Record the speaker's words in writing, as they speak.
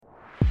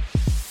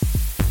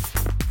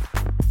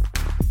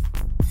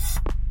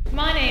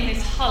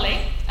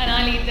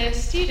the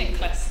Student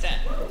Cluster.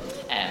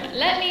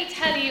 Let me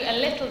tell you a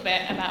little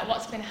bit about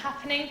what's been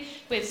happening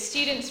with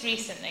students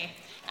recently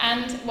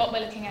and what we're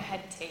looking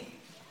ahead to.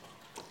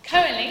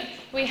 Currently,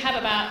 we have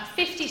about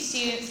 50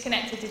 students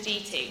connected to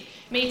G2,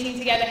 meeting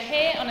together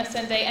here on a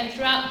Sunday and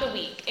throughout the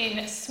week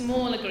in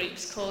smaller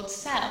groups called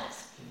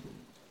cells.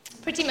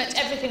 Pretty much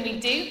everything we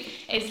do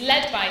is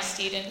led by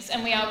students,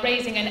 and we are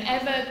raising an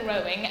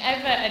ever-growing,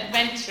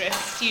 ever-adventurous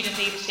student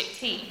leadership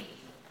team.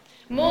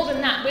 More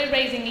than that, we're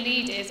raising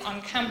leaders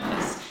on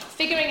campus,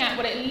 figuring out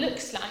what it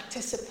looks like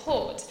to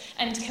support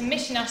and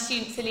commission our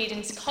students to lead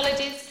in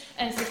colleges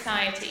and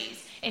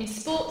societies, in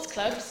sports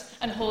clubs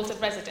and halls of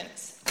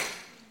residence.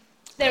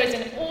 There is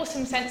an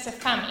awesome sense of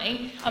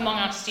family among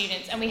our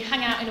students, and we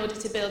hang out in order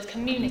to build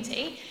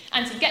community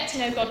and to get to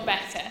know God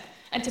better,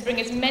 and to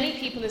bring as many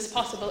people as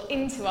possible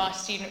into our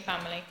student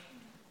family.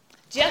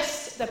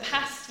 Just the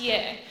past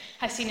year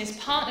has seen us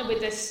partner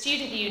with the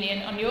Student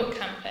Union on York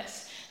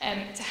campus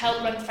to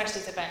help run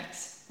Freshers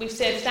events. We've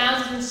served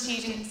thousands of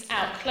students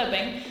out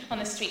clubbing on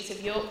the streets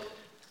of York.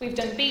 We've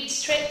done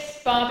beach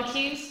trips,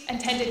 barbecues,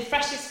 attended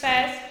Freshers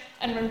fairs,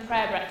 and run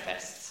prayer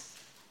breakfasts.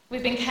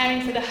 We've been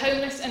caring for the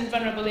homeless and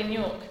vulnerable in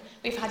York.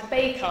 We've had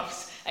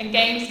bake-offs and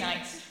games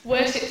nights,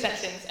 worship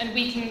sessions, and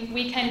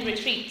weekend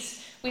retreats.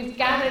 We've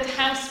gathered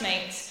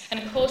housemates and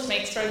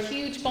coursemates for a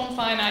huge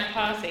bonfire night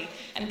party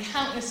and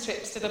countless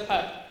trips to the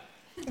pub.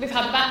 We've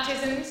had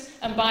baptisms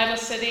and Bible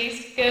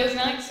studies, girls'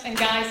 nights and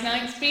guys'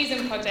 nights,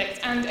 reason projects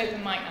and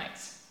open mic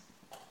nights.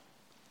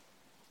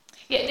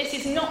 Yet this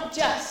is not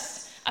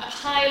just a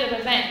pile of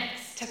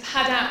events to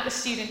pad out the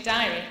student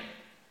diary.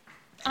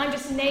 I'm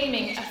just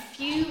naming a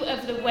few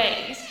of the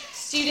ways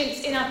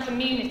students in our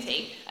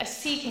community are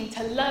seeking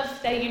to love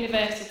their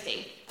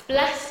university,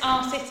 bless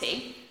our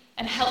city,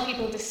 and help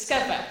people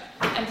discover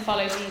and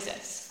follow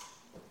Jesus.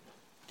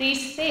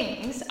 These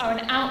things are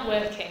an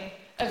outworking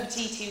of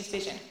G2's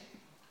vision.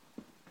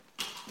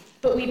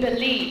 But we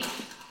believe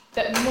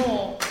that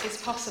more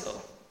is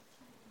possible.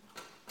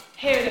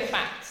 Here are the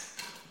facts.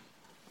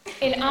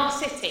 In our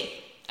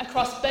city,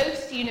 across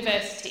both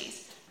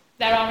universities,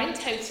 there are in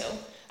total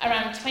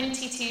around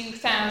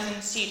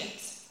 22,000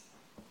 students.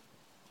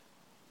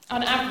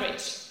 On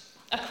average,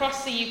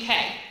 across the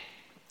UK,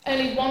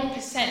 only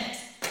 1%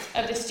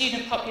 of the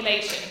student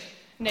population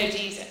know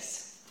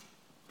Jesus.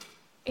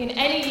 In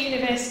any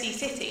university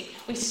city,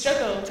 we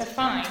struggle to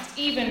find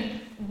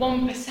even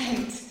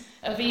 1%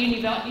 of the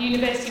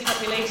university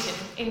population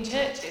in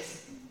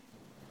churches.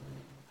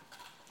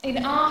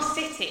 In our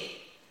city,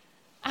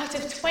 out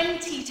of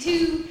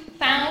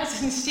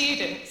 22,000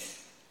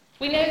 students,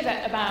 we know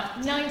that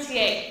about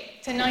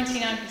 98 to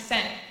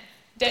 99%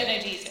 don't know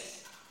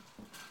Jesus.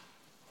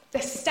 The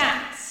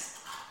stats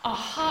are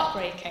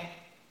heartbreaking.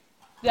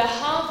 The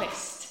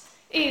harvest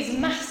is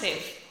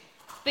massive.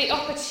 The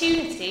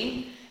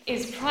opportunity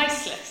is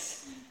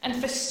priceless. And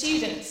for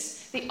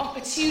students, the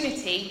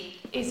opportunity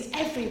is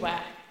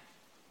everywhere.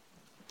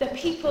 The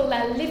people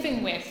they're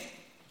living with,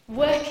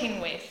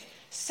 working with,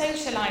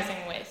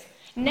 socialising with,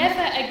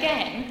 never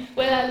again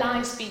will their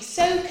lives be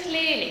so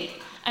clearly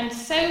and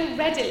so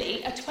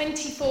readily a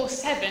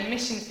 24/7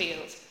 mission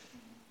field.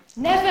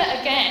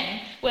 Never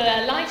again will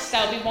their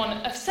lifestyle be one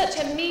of such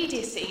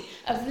immediacy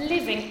of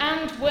living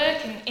and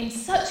working in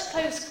such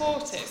close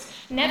quarters.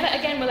 Never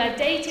again will their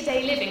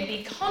day-to-day living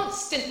be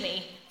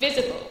constantly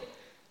visible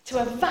to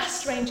a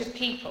vast range of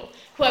people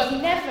who have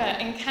never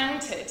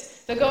encountered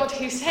the God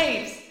who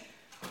saves,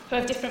 who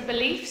have different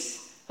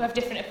beliefs, who have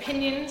different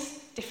opinions,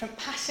 different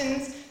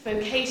passions,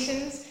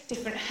 vocations,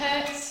 different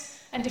hurts,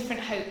 and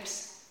different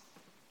hopes.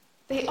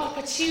 The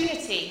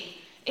opportunity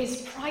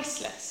is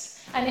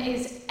priceless, and it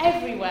is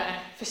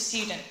everywhere for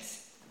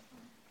students.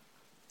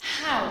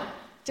 How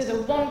do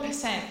the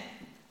 1%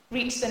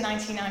 reach the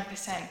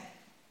 99%?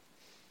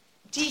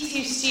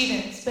 G2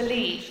 students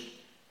believe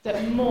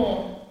that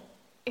more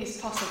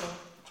is possible.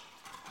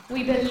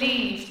 We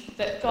believe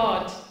that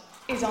God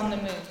is on the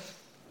move.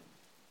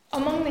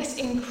 Among this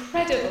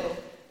incredible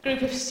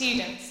group of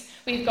students,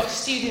 we've got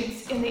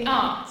students in the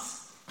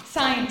arts,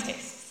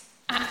 scientists,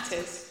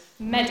 actors,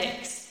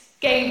 medics,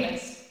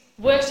 gamers,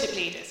 worship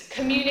leaders,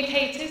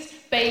 communicators,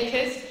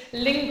 bakers,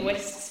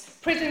 linguists,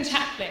 prison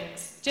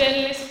chaplains,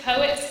 journalists,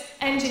 poets,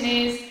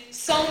 engineers,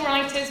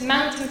 songwriters,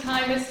 mountain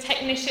climbers,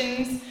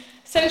 technicians,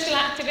 social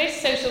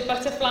activists, social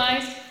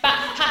butterflies,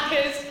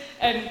 backpackers,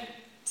 and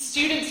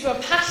students who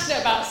are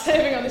passionate about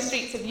serving on the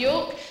streets of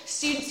York,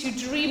 students who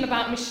dream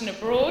about mission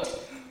abroad,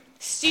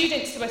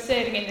 students who are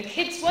serving in the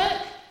kids'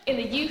 work, in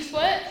the youth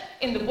work,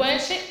 in the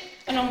worship,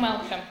 and on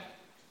Welcome.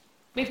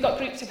 We've got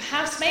groups of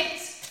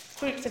housemates,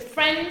 groups of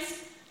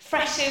friends,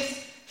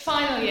 freshers,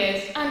 final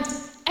years, and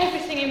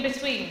everything in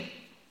between.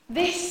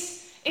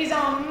 This is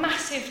our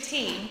massive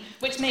team,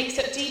 which makes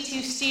up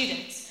G2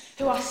 students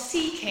who are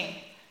seeking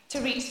to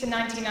reach the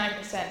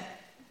 99%.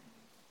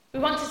 We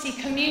want to see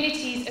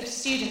communities of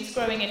students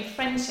growing in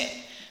friendship,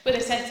 with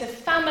a sense of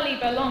family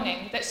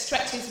belonging that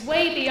stretches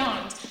way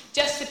beyond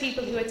just the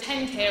people who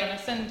attend here on a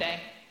Sunday.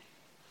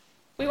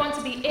 We want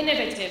to be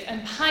innovative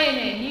and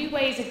pioneer new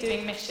ways of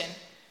doing mission,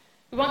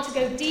 We want to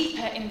go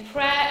deeper in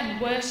prayer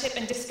and worship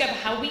and discover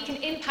how we can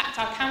impact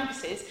our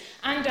campuses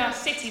and our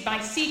city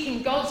by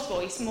seeking God's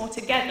voice more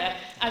together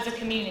as a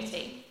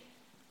community.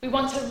 We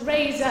want to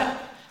raise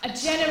up a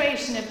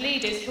generation of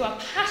leaders who are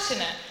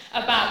passionate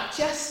about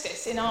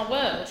justice in our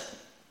world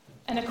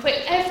and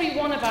equip every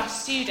one of our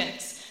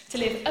students to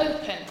live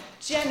open,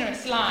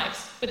 generous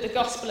lives with the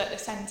gospel at the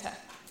centre.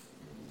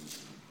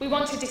 We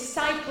want to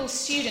disciple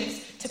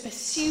students to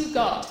pursue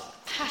God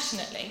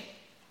passionately,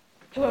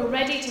 who are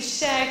ready to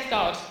share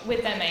God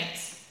with their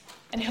mates,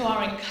 and who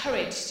are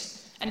encouraged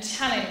and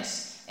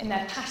challenged in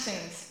their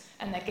passions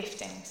and their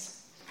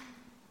giftings.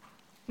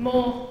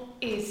 More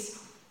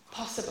is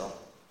possible.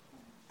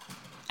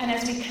 And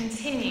as we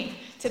continue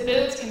to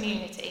build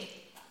community,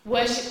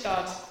 worship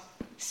God,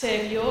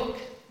 serve York,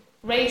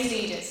 raise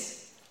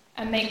leaders,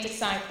 and make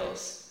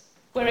disciples,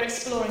 we're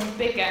exploring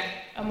bigger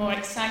and more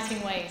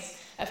exciting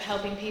ways of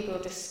helping people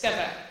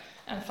discover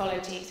and follow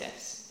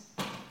Jesus.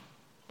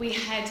 We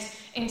head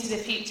into the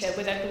future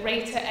with a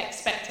greater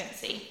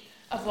expectancy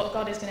of what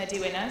God is going to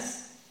do in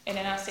us and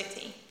in our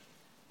city.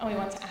 And we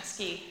want to ask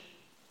you,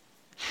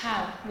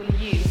 how will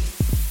you